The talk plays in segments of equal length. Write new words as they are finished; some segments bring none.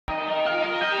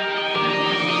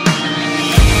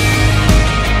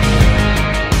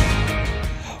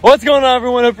What's going on,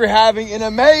 everyone? Hope you're having an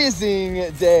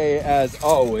amazing day as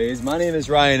always. My name is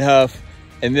Ryan Huff,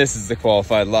 and this is the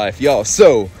Qualified Life, y'all.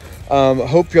 So,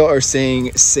 hope y'all are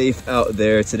staying safe out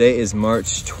there. Today is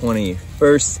March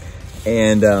 21st,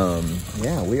 and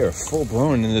yeah, we are full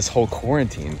blown in this whole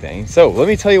quarantine thing. So, let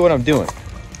me tell you what I'm doing.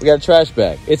 We got a trash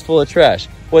bag. It's full of trash.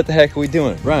 What the heck are we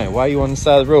doing? Ryan, why are you on the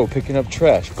side of the road picking up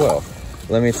trash? Well,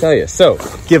 let me tell you. So,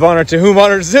 give honor to whom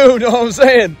honor's due, know what I'm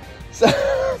saying?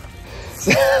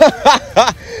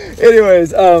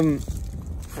 Anyways,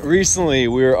 recently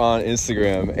we were on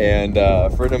Instagram, and a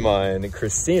friend of mine,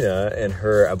 Christina, and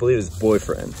her, I believe, it's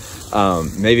boyfriend,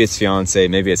 maybe it's fiance,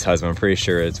 maybe it's husband, I'm pretty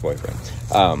sure it's boyfriend,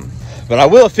 but I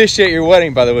will officiate your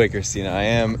wedding, by the way, Christina. I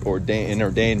am an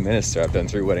ordained minister. I've done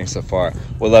 3 weddings so far.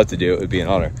 Would love to do it. It would be an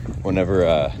honor.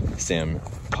 Whenever Sam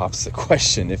pops the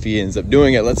question, if he ends up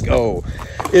doing it, let's go.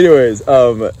 Anyways,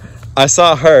 I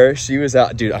saw her. She was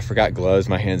out. Dude, I forgot gloves.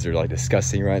 My hands are like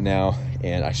disgusting right now,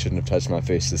 and I shouldn't have touched my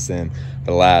face just then,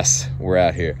 but alas, we're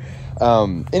out here.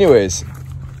 Anyways,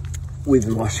 we've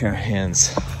been washing our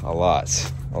hands a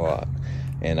lot,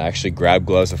 and I actually grabbed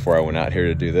gloves before I went out here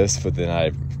to do this, but then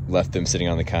I left them sitting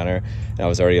on the counter, and I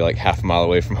was already like half a mile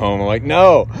away from home. I'm like,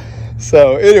 no.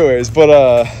 So anyways, but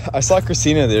I saw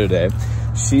Christina the other day.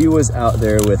 She was out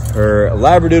there with her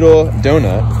Labradoodle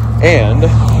Donut, and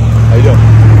how you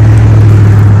doing?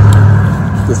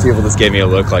 Those people just gave me a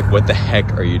look like, what the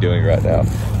heck are you doing right now?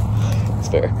 It's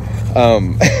fair.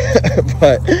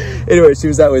 But anyway, she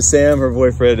was out with Sam, her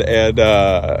boyfriend, and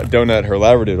Donut, her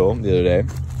Labradoodle, the other day.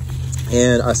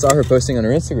 And I saw her posting on her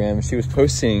Instagram. She was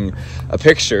posting a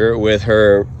picture with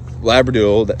her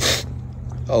Labradoodle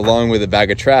along with a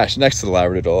bag of trash next to the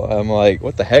Labradoodle. I'm like,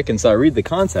 what the heck? And so I read the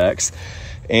context,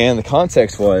 and the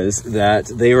context was that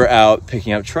they were out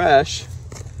picking up trash.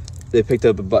 They picked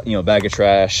up a bag of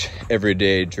trash every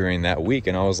day during that week.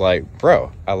 And I was like,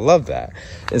 bro, I love that.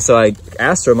 And so I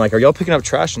asked her, I'm like, are y'all picking up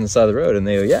trash on the side of the road? And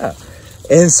they go, yeah.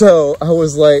 And so I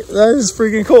was like, that is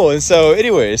freaking cool. And so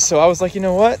anyways, so I was like, you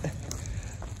know what?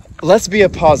 Let's be a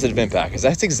positive impact, because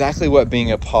that's exactly what being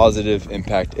a positive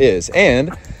impact is.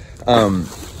 And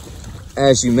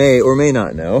as you may or may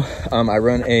not know, I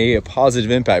run a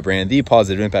positive impact brand, the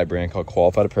positive impact brand called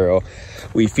Qualified Apparel.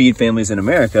 We feed families in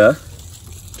America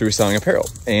through selling apparel.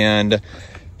 And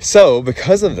so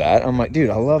because of that, I'm like, dude,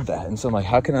 I love that. And so I'm like,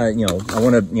 how can I, I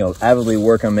want to, avidly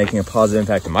work on making a positive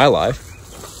impact in my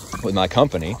life with my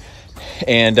company.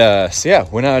 And so yeah,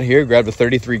 went out here, grabbed a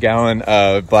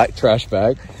 33-gallon black trash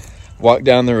bag, walked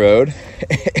down the road,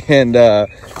 and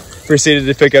proceeded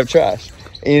to pick up trash.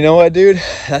 And you know what, dude?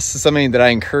 That's something that I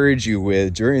encourage you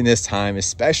with during this time,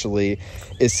 especially,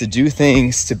 is to do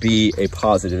things to be a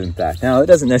positive impact. Now, it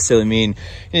doesn't necessarily mean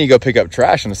you need to go pick up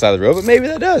trash on the side of the road, but maybe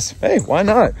that does. Hey, why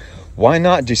not? Why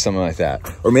not do something like that?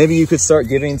 Or maybe you could start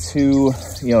giving to,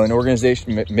 an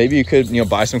organization. Maybe you could,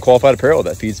 buy some Qualified Apparel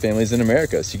that feeds families in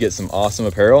America. So you get some awesome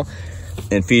apparel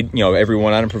and feed, every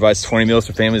one item provides 20 meals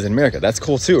for families in America. That's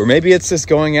cool too. Or maybe it's just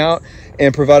going out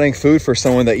and providing food for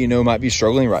someone that might be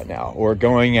struggling right now, or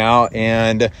going out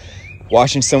and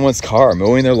washing someone's car,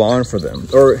 mowing their lawn for them,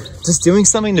 or just doing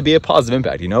something to be a positive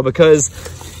impact, because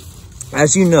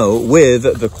as you know, with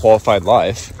the Qualified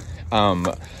Life,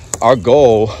 our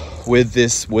goal with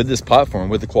this platform,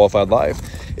 with the Qualified Life,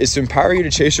 is to empower you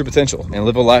to chase your potential and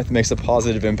live a life that makes a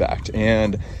positive impact.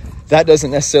 And that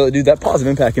doesn't necessarily do that positive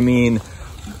impact can mean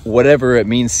whatever it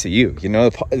means to you,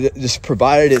 just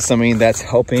provided it's something that's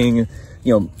helping,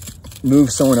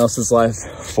 move someone else's life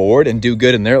forward and do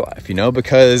good in their life,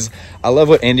 because I love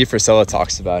what Andy Frisella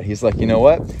talks about. He's like, you know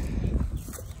what?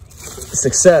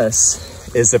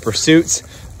 Success is the pursuit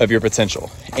of your potential.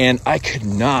 And I could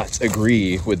not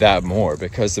agree with that more,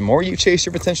 because the more you chase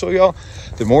your potential, y'all,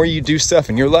 the more you do stuff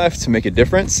in your life to make a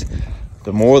difference,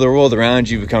 the more the world around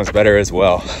you becomes better as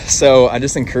well. So I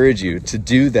just encourage you to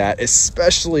do that,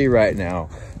 especially right now,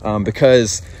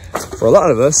 because for a lot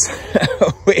of us,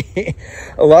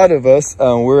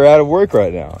 we're out of work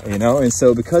right now, and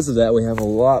so because of that, we have a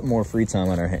lot more free time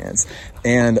on our hands,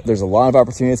 and there's a lot of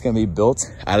opportunity that's going to be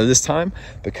built out of this time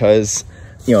because,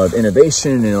 of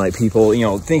innovation and like people,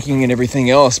 thinking and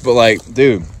everything else. But like,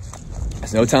 dude,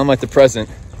 there's no time like the present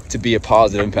to be a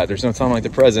positive impact. There's no time like the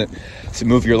present to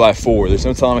move your life forward. There's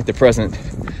no time like the present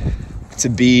to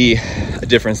be a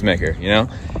difference maker,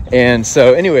 And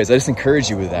so anyways, I just encourage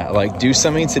you with that. Like, do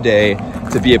something today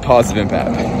to be a positive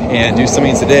impact, and do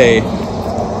something today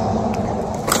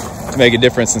to make a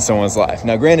difference in someone's life.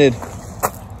 Now, granted,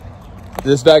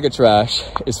 this bag of trash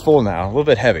is full now, a little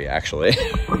bit heavy actually.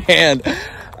 And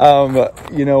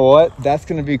You know what? That's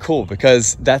going to be cool,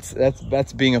 because that's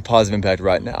being a positive impact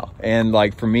right now. And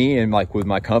like for me, and like with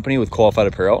my company, with Qualified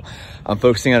Apparel, I'm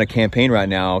focusing on a campaign right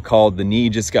now called The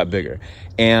Need Just Got Bigger.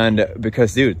 And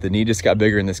because, dude, the need just got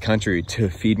bigger in this country to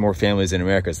feed more families in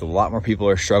America. So a lot more people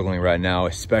are struggling right now,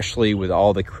 especially with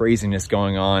all the craziness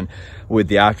going on with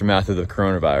the aftermath of the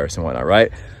coronavirus and whatnot,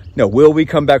 right? No, will we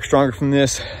come back stronger from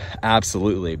this?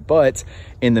 Absolutely. But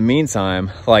in the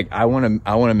meantime, like I want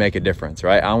to make a difference,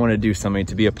 right? I want to do something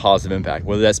to be a positive impact,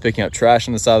 whether that's picking up trash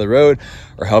on the side of the road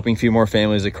or helping feed more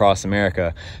families across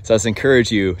America. So let's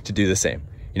encourage you to do the same.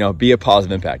 You know, be a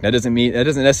positive impact. That doesn't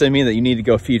necessarily mean that you need to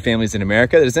go feed families in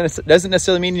America. That doesn't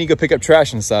necessarily mean you need to go pick up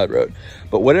trash on the side of the road.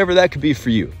 But whatever that could be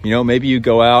for you, you know, maybe you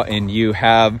go out and you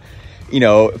have, you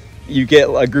know, you get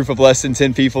a group of less than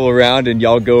 10 people around, and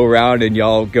y'all go around and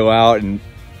y'all go out and,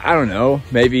 I don't know,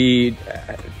 maybe,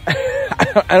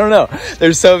 I don't know.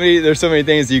 There's so many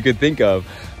things you could think of.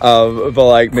 But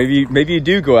like maybe you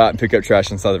do go out and pick up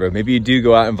trash on the side of the road. Maybe you do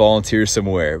go out and volunteer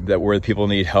somewhere where people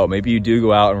need help. Maybe you do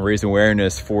go out and raise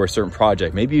awareness for a certain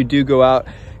project. Maybe you do go out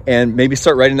and maybe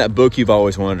start writing that book you've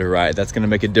always wanted to write. That's going to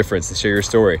make a difference to share your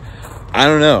story. I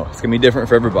don't know. It's going to be different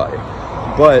for everybody.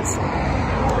 But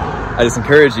I just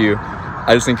encourage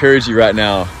you right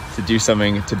now to do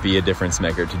something to be a difference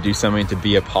maker, to do something to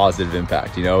be a positive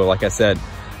impact. You know, like I said,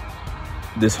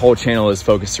 this whole channel is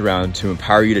focused around to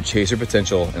empower you to chase your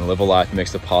potential and live a life that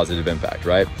makes a positive impact,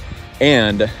 right?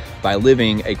 And by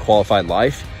living a qualified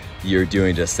life, you're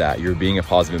doing just that. You're being a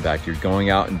positive impact. You're going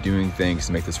out and doing things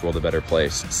to make this world a better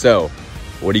place. So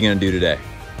what are you going to do today?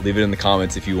 Leave it in the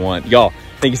comments if you want. Y'all,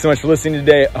 thank you so much for listening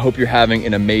today. I hope you're having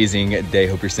an amazing day.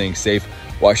 Hope you're staying safe.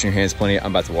 Washing your hands plenty. I'm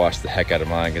about to wash the heck out of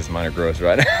mine because mine are gross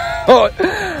right now.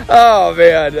 Oh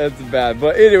man, that's bad.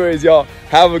 But anyways, y'all,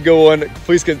 have a good one.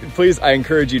 Please, I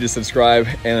encourage you to subscribe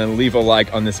and leave a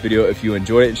like on this video if you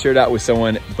enjoyed it, and share it out with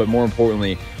someone. But more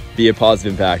importantly, be a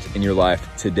positive impact in your life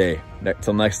today.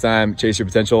 Till next time, chase your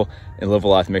potential and live a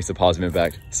life that makes a positive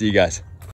impact. See you guys.